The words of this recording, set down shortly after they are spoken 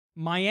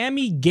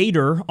Miami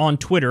Gator on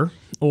Twitter,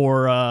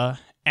 or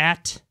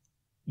at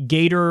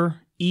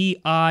Gator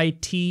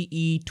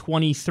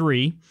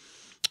EITE23,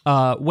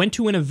 went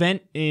to an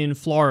event in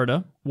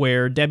Florida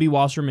where Debbie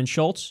Wasserman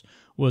Schultz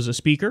was a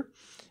speaker.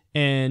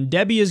 And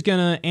Debbie is going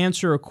to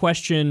answer a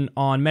question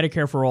on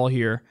Medicare for All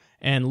here.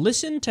 And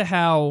listen to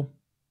how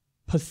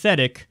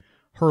pathetic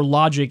her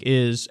logic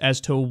is as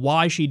to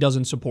why she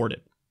doesn't support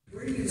it.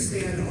 Where do you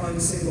stand on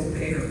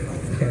single-payer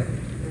health care?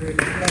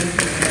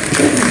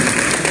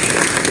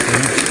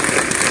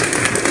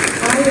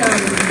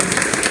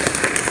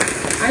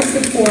 I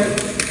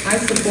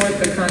support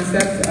the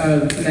concept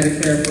of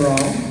Medicare for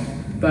all,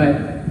 but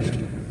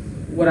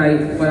what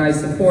I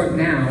support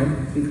now,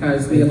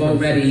 because we have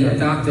already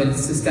adopted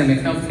systemic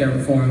healthcare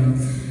reform,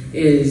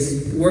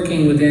 is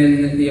working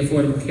within the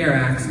Affordable Care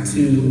Act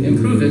to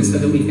improve it so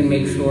that we can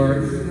make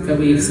sure that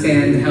we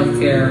expand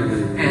healthcare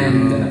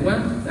and,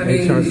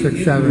 HR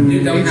 67.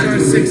 you don't have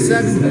to.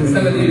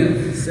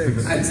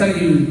 67. Some of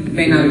you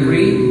may not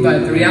agree,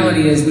 but the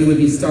reality is we would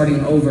be starting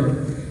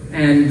over.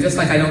 And just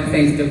like I don't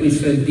think that we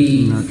should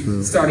be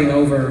starting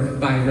over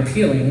by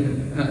repealing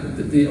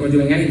or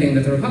doing anything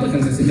that the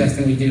Republicans are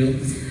suggesting we do,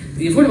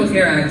 the Affordable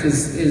Care Act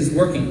is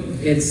working.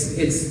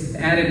 It's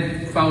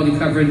added quality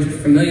coverage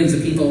for millions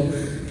of people.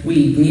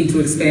 We need to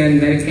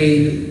expand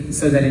Medicaid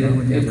so that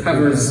it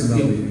covers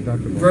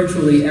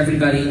virtually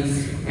everybody.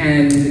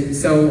 And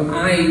so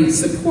I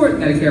support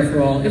Medicare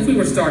for all if we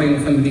were starting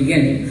from the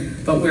beginning,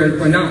 but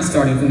we're not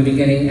starting from the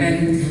beginning.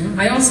 And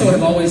I also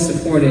have always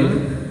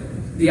supported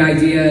the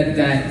idea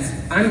that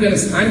I'm going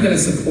to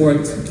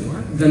support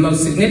the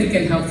most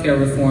significant healthcare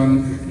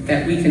reform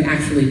that we can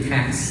actually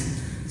pass.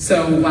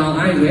 So while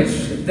I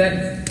wish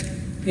that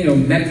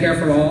Medicare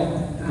for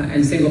all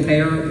and single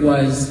payer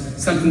was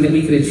something that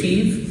we could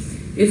achieve,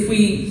 if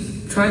we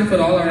try to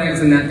put all our eggs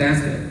in that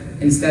basket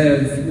instead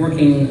of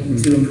working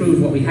to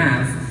improve what we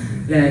have,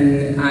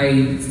 then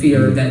I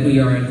fear that we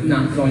are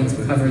not going to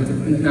cover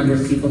the number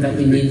of people that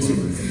we need to.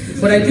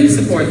 What I do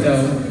support,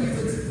 though.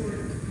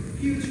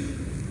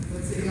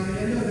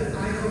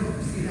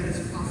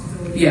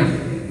 Yeah.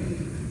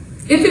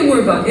 If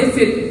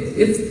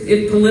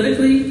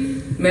politically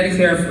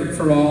Medicare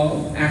for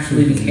all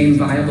actually became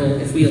viable,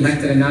 if we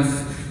elected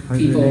enough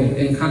people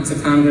to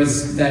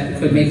Congress that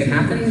could make it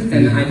happen,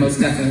 then I most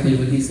definitely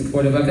would be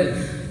supportive of it.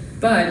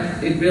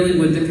 But it really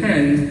would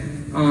depend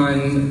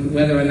on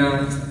whether or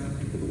not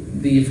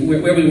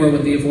where we were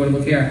with the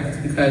Affordable Care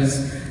Act,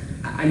 because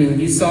I mean,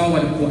 you saw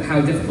how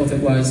difficult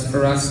it was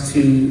for us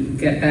to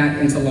get that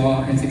into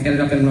law and to get it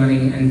up and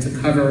running and to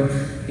cover,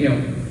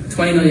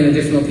 20 million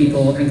additional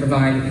people and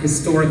provide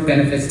historic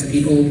benefits to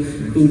people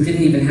who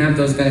didn't even have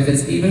those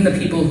benefits, even the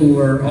people who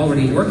were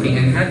already working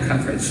and had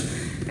coverage.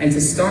 And to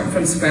start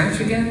from scratch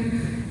again,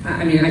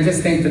 I mean, I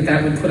just think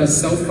that would put us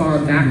so far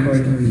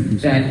backward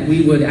that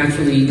we would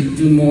actually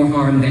do more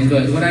harm than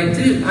good. What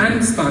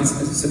I'm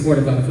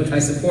supportive of, which I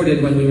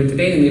supported when we were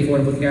debating the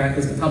Affordable Care Act,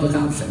 was the public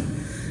option.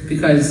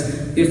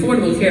 Because the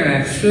Affordable Care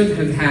Act should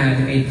have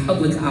had a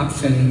public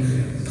option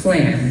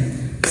plan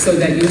so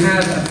that you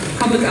have a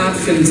public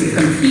option to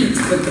compete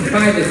with the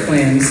private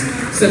plans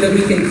so that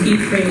we can keep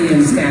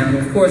premiums down.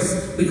 Of course,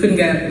 we couldn't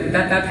get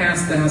that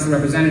passed the House of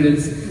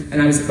Representatives, and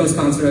I was a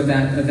co-sponsor of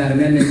that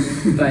amendment,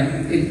 but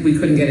we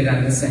couldn't get it out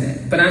of the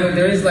Senate. But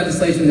there is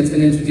legislation that's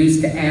been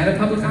introduced to add a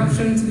public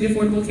option to the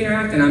Affordable Care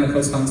Act, and I'm a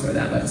co-sponsor of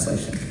that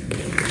legislation.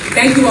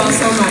 Thank you all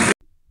so much.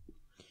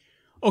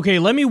 Okay,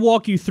 let me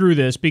walk you through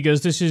this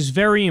because this is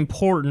very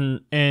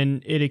important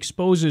and it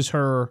exposes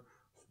her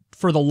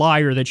for the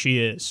liar that she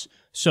is.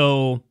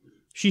 So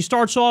she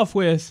starts off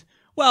with,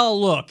 well,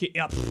 look,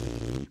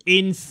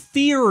 in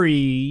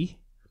theory,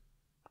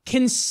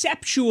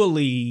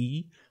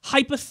 conceptually,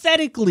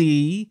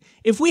 hypothetically,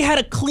 if we had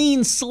a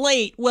clean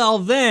slate, well,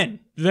 then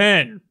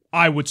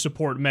I would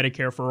support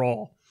Medicare for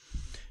all.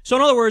 So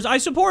in other words, I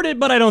support it,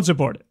 but I don't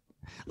support it.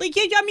 Like,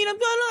 I mean,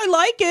 I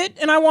like it,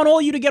 and I want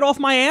all you to get off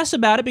my ass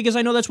about it because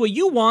I know that's what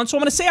you want. So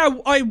I'm going to say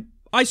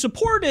I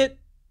support it,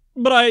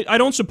 but I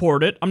don't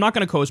support it. I'm not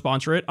going to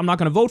co-sponsor it. I'm not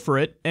going to vote for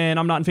it, and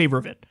I'm not in favor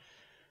of it.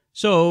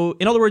 So,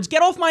 in other words,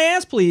 get off my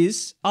ass,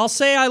 please. I'll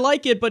say I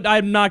like it, but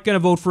I'm not going to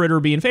vote for it or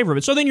be in favor of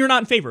it. So then you're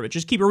not in favor of it.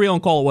 Just keep it real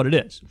and call it what it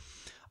is.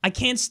 I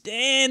can't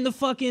stand the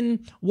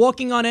fucking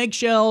walking on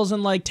eggshells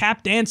and, like,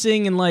 tap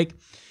dancing and, like,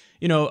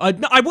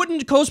 I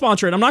wouldn't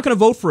co-sponsor it. I'm not going to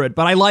vote for it,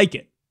 but I like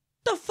it.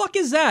 The fuck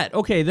is that?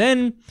 Okay,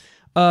 then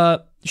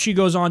she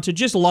goes on to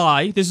just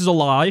lie. This is a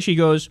lie. She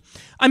goes,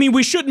 I mean,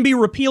 we shouldn't be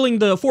repealing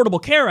the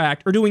Affordable Care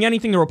Act or doing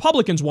anything the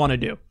Republicans want to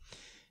do.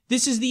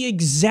 This is the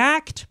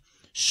exact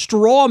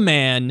straw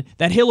man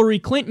that Hillary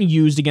Clinton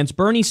used against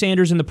Bernie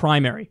Sanders in the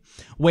primary,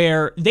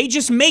 where they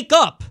just make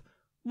up,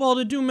 well,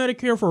 to do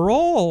Medicare for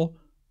all,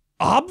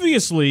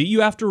 obviously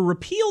you have to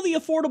repeal the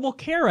Affordable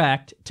Care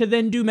Act to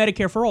then do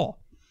Medicare for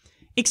all.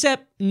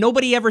 Except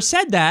nobody ever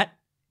said that.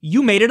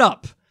 You made it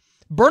up.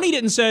 Bernie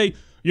didn't say,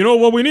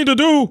 what we need to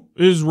do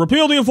is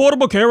repeal the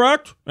Affordable Care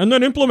Act and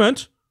then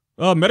implement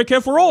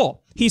Medicare for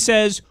all. He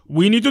says,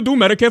 we need to do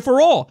Medicare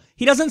for all.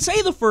 He doesn't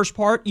say the first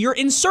part. You're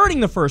inserting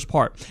the first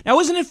part. Now,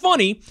 isn't it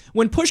funny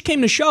when push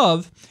came to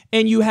shove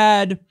and you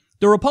had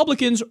the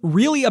Republicans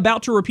really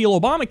about to repeal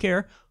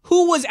Obamacare,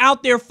 who was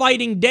out there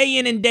fighting day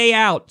in and day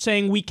out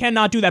saying we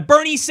cannot do that?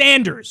 Bernie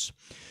Sanders.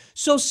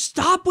 So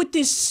stop with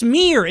this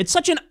smear. It's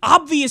such an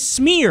obvious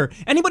smear.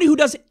 Anybody who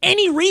does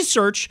any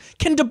research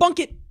can debunk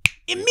it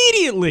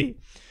immediately.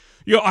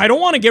 I don't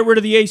want to get rid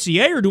of the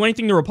ACA or do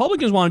anything the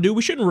Republicans want to do.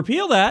 We shouldn't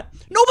repeal that.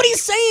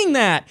 Nobody's saying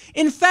that.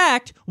 In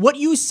fact, what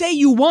you say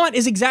you want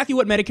is exactly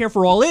what Medicare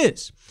for All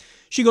is.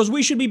 She goes,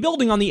 we should be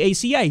building on the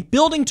ACA.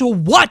 Building to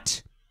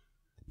what?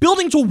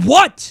 Building to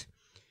what?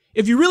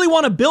 If you really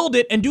want to build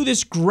it and do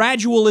this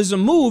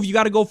gradualism move, you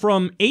got to go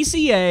from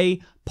ACA,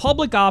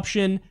 public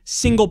option,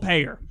 single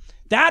payer.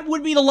 That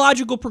would be the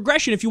logical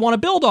progression if you want to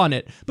build on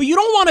it. But you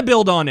don't want to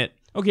build on it.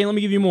 Okay, let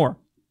me give you more.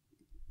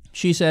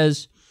 She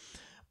says,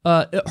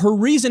 her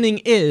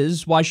reasoning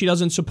is why she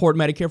doesn't support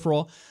Medicare for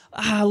all.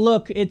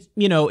 Look,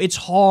 it's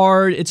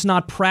hard. It's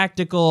not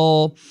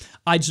practical.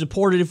 I'd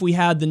support it if we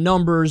had the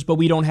numbers, but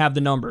we don't have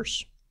the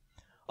numbers.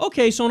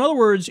 Okay, so in other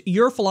words,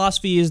 your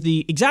philosophy is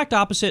the exact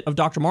opposite of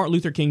Dr. Martin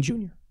Luther King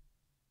Jr.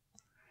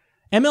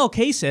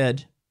 MLK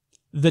said,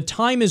 the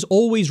time is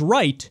always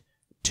right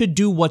to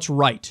do what's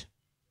right.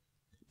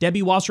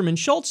 Debbie Wasserman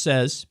Schultz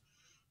says,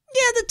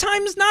 yeah, the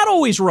time is not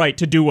always right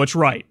to do what's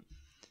right.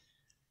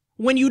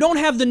 When you don't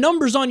have the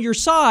numbers on your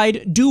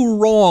side, do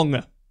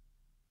wrong.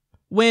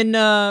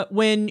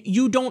 When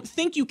you don't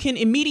think you can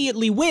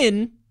immediately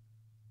win,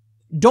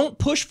 don't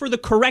push for the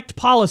correct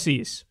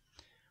policies.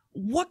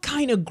 What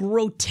kind of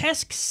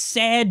grotesque,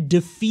 sad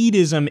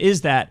defeatism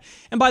is that?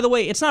 And by the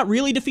way, it's not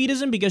really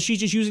defeatism because she's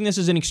just using this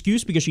as an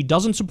excuse because she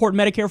doesn't support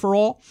Medicare for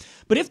all.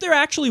 But if there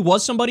actually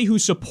was somebody who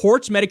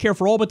supports Medicare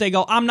for all, but they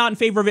go, I'm not in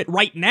favor of it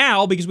right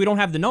now because we don't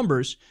have the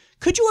numbers,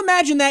 could you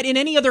imagine that in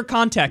any other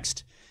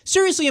context?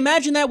 Seriously,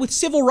 imagine that with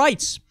civil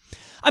rights.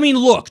 I mean,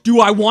 look, do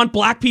I want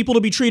black people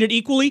to be treated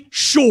equally?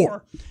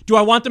 Sure. Do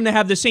I want them to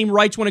have the same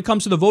rights when it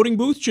comes to the voting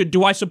booth?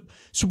 Do I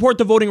support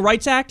the Voting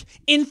Rights Act?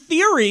 In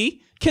theory,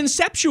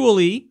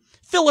 conceptually,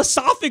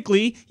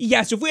 philosophically,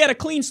 yes. If we had a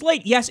clean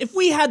slate, yes. If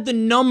we had the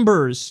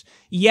numbers,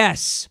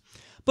 yes.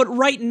 But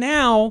right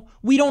now,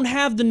 we don't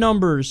have the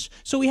numbers,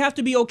 so we have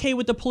to be okay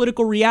with the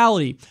political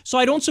reality. So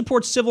I don't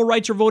support civil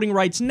rights or voting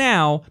rights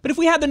now, but if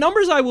we had the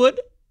numbers, I would.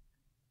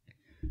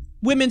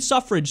 Women's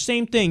suffrage,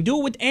 same thing. Do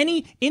it with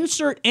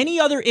insert any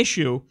other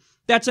issue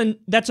that's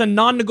a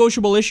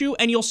non-negotiable issue,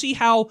 and you'll see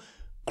how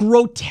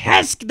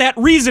grotesque that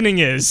reasoning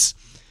is.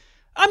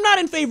 I'm not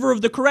in favor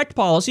of the correct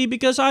policy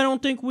because I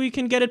don't think we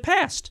can get it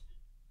passed.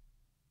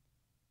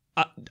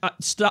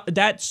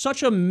 That's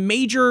such a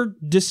major,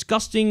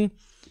 disgusting,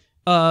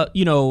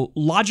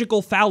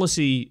 logical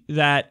fallacy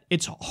that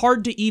it's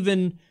hard to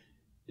even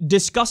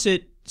discuss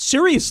it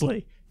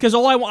seriously. Because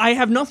I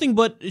have nothing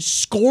but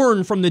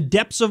scorn from the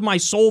depths of my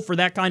soul for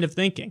that kind of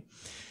thinking.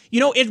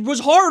 It was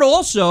hard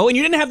also, and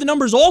you didn't have the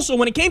numbers also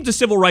when it came to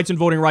civil rights and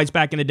voting rights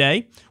back in the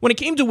day, when it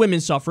came to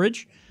women's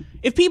suffrage.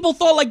 If people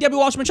thought like Debbie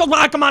Wasserman Schultz,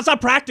 come on, it's not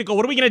practical.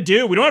 What are we going to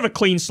do? We don't have a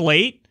clean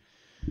slate.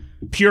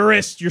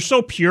 Purist, you're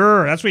so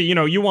pure. That's what,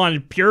 you want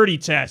a purity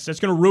test. That's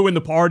going to ruin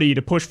the party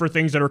to push for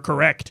things that are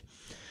correct.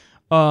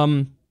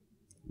 And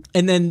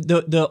then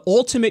the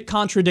ultimate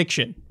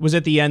contradiction was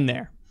at the end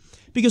there.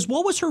 Because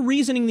what was her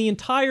reasoning the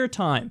entire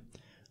time?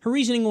 Her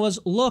reasoning was,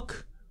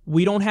 look,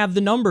 we don't have the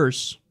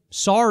numbers.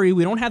 Sorry,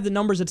 we don't have the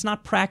numbers. It's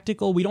not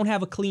practical. We don't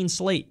have a clean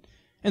slate.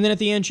 And then at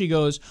the end she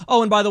goes,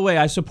 oh, and by the way,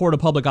 I support a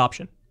public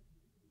option.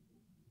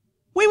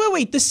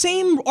 Wait. The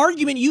same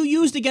argument you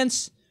used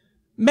against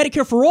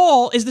Medicare for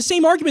all is the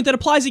same argument that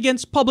applies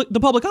against the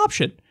public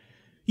option.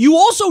 You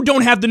also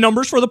don't have the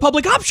numbers for the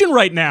public option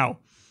right now.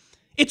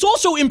 It's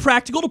also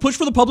impractical to push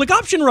for the public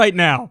option right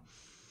now.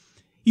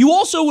 You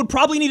also would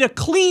probably need a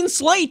clean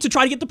slate to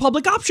try to get the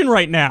public option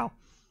right now.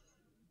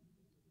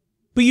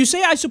 But you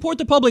say I support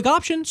the public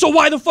option, so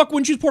why the fuck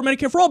wouldn't you support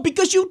Medicare for all?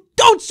 Because you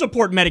don't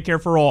support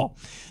Medicare for all.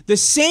 The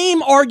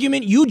same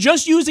argument you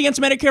just used against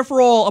Medicare for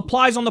all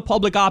applies on the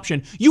public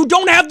option. You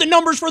don't have the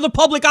numbers for the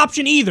public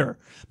option either.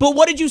 But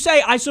what did you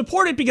say? I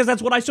support it because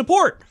that's what I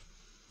support.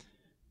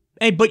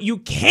 But you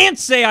can't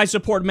say I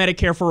support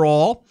Medicare for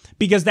all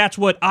because that's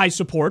what I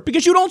support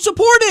because you don't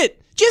support it.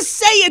 Just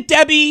say it,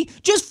 Debbie.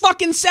 Just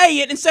fucking say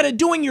it instead of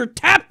doing your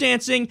tap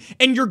dancing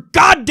and your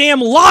goddamn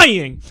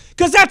lying.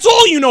 Because that's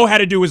all you know how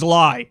to do is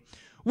lie.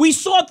 We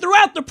saw it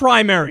throughout the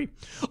primary.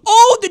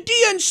 Oh, the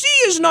DNC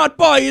is not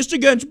biased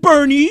against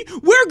Bernie.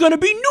 We're going to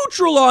be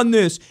neutral on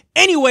this.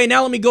 Anyway,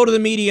 now let me go to the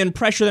media and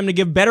pressure them to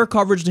give better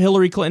coverage to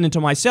Hillary Clinton and to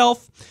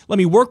myself. Let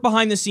me work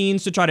behind the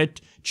scenes to try to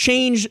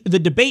change the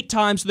debate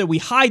time so that we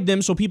hide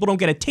them so people don't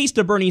get a taste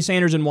of Bernie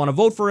Sanders and want to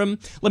vote for him.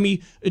 Let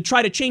me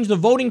try to change the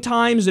voting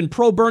times in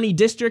pro-Bernie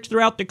districts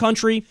throughout the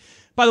country.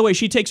 By the way,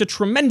 she takes a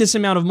tremendous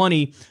amount of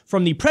money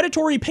from the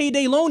predatory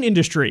payday loan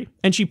industry,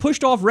 and she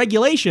pushed off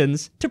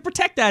regulations to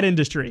protect that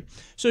industry.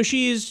 So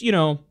she's, she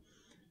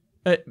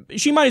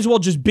might as well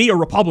just be a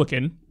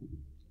Republican.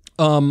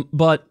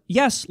 But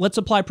yes, let's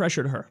apply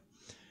pressure to her.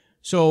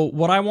 So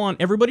what I want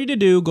everybody to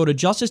do, go to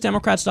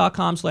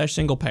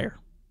justicedemocrats.com/single-payer.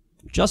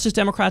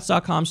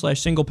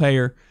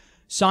 justicedemocrats.com/single-payer.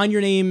 Sign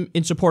your name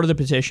in support of the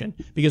petition,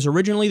 because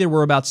originally there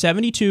were about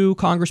 72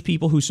 Congress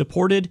people who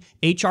supported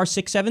H.R.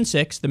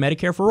 676, the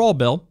Medicare for All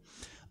bill.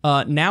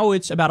 Now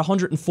it's about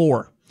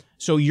 104.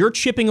 So you're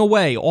chipping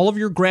away. All of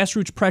your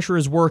grassroots pressure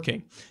is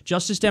working.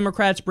 Justice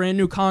Democrats, brand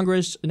new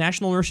Congress,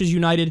 National Nurses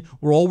United,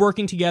 we're all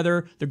working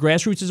together. The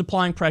grassroots is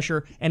applying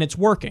pressure, and it's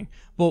working.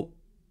 But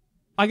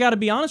I got to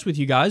be honest with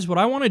you guys. What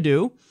I want to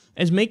do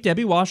is make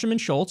Debbie Wasserman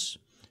Schultz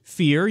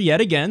fear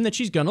yet again that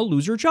she's going to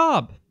lose her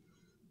job.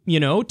 You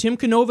know, Tim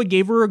Canova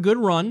gave her a good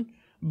run,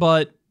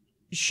 but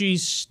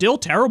she's still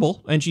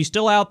terrible, and she's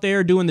still out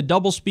there doing the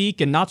double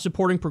speak and not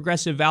supporting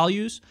progressive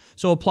values.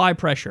 So apply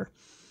pressure.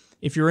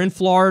 If you're in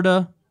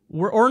Florida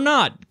or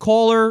not,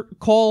 call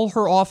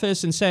her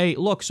office and say,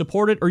 look,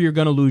 support it or you're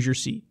going to lose your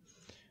seat.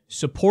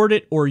 Support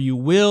it or you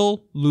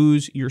will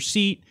lose your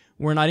seat.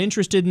 We're not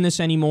interested in this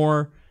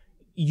anymore.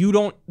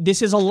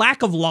 This is a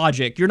lack of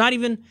logic. You're not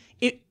even,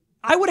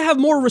 I would have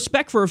more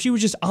respect for her if she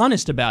was just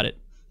honest about it.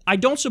 I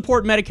don't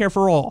support Medicare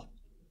for all.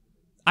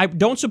 I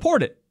don't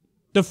support it.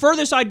 The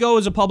furthest I'd go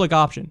is a public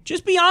option.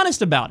 Just be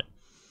honest about it.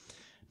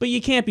 But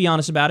you can't be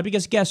honest about it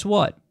because guess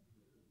what?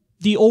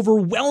 The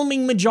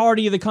overwhelming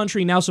majority of the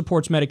country now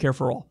supports Medicare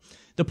for all.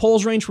 The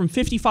polls range from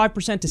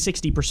 55% to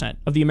 60%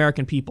 of the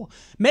American people.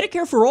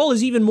 Medicare for all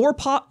is even more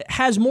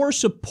has more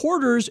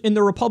supporters in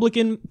the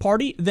Republican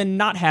Party than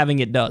not having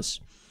it does.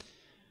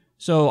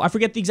 So I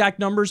forget the exact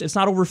numbers. It's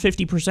not over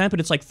 50%, but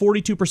it's like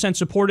 42%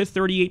 supported,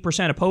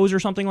 38% opposed or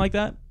something like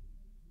that.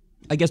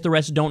 I guess the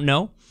rest don't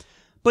know.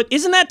 But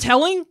isn't that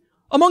telling?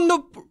 Among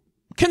the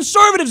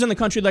conservatives in the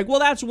country, like, well,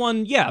 that's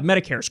one, yeah,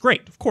 Medicare is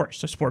great. Of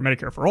course, I support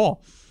Medicare for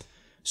all.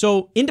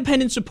 So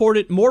independents support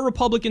it, more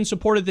Republicans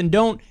support it than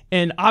don't,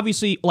 and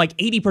obviously like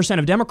 80%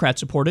 of Democrats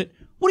support it.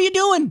 What are you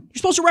doing? You're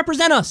supposed to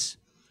represent us.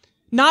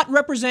 Not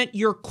represent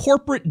your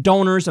corporate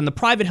donors and the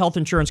private health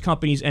insurance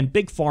companies and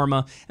big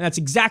pharma, and that's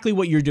exactly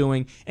what you're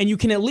doing. And you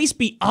can at least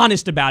be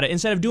honest about it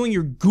instead of doing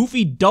your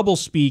goofy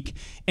doublespeak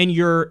and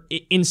your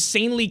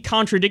insanely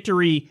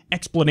contradictory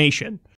explanation.